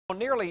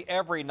Nearly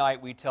every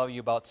night we tell you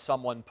about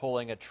someone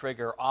pulling a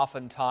trigger,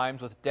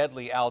 oftentimes with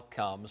deadly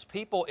outcomes.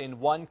 People in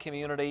one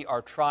community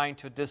are trying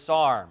to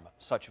disarm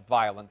such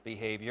violent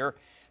behavior.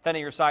 Then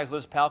at your size,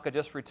 Liz Palka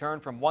just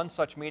returned from one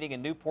such meeting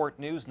in Newport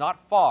News, not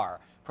far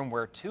from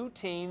where two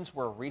teens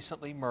were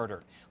recently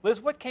murdered.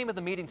 Liz, what came of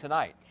the meeting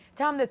tonight?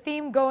 Tom, the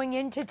theme going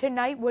into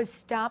tonight was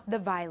Stop the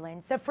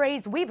Violence, a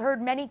phrase we've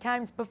heard many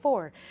times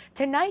before.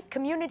 Tonight,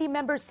 community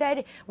members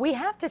said we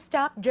have to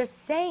stop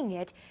just saying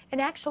it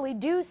and actually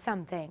do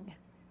something.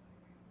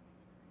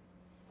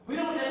 We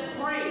don't just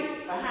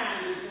pray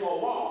behind these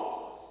four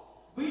walls.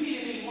 We need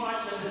to be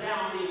marching up and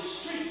down these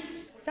streets.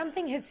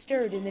 Something has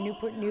stirred in the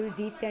Newport News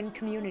East End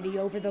community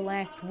over the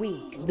last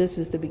week. This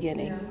is the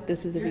beginning.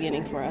 This is the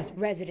beginning for us.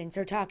 Residents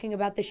are talking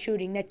about the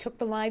shooting that took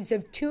the lives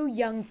of two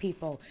young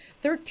people,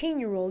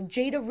 13-year-old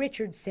Jada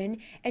Richardson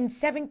and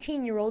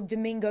 17-year-old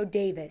Domingo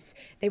Davis.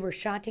 They were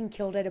shot and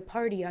killed at a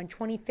party on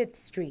 25th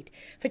Street.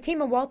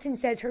 Fatima Walton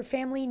says her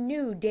family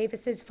knew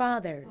Davis's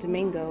father.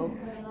 Domingo,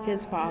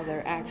 his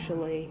father,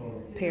 actually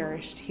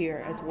perished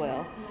here as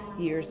well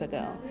years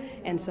ago.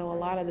 And so a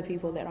lot of the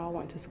people that all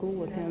went to school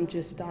with him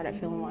just started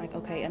feeling like,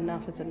 okay,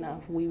 enough is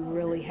enough. We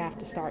really have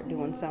to start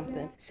doing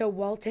something. So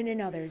Walton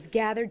and others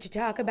gathered to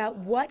talk about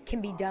what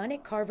can be done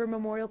at Carver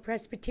Memorial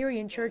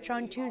Presbyterian Church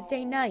on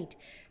Tuesday night.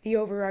 The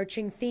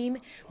overarching theme,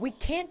 we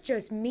can't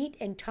just meet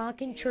and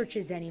talk in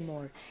churches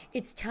anymore.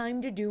 It's time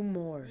to do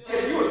more.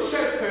 If you're a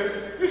church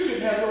person, you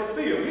shouldn't have no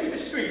fear. Hit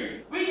the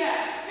street. We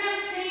got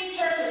 15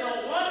 churches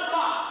on one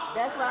block.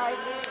 That's right.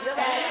 You're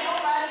right. Ain't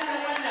nobody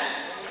doing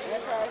nothing.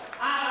 That's right.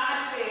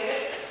 I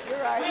said it.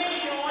 You're right. We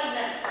ain't doing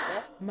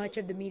nothing. Much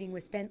of the meeting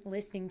was spent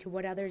listening to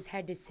what others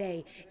had to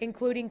say,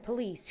 including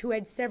police, who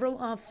had several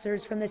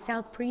officers from the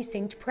South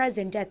Precinct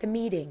present at the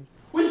meeting.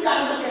 We've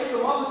got to look at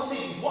some other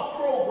cities. What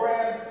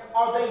programs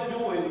are they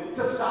doing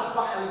to stop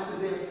violence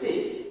in their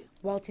city?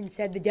 Walton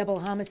said the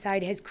double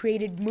homicide has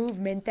created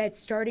movement that's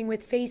starting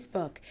with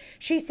Facebook.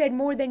 She said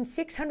more than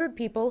 600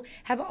 people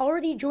have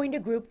already joined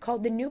a group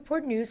called the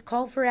Newport News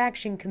Call for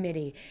Action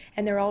Committee,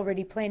 and they're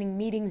already planning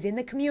meetings in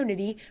the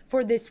community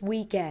for this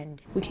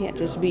weekend. We can't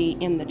just be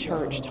in the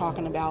church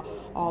talking about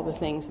all the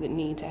things that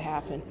need to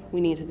happen. We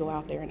need to go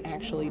out there and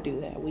actually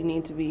do that. We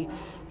need to be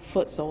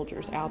foot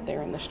soldiers out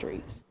there in the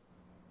streets.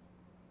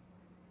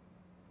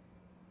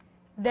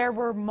 There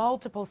were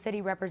multiple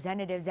city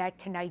representatives at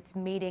tonight's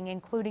meeting,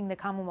 including the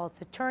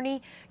Commonwealth's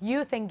attorney,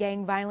 youth and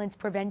gang violence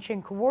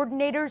prevention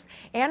coordinators,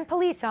 and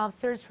police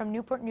officers from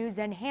Newport News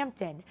and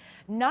Hampton.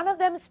 None of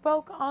them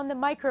spoke on the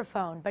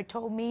microphone, but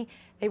told me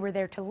they were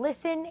there to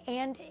listen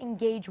and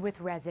engage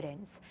with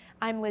residents.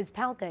 I'm Liz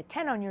Palka,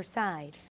 10 on your side.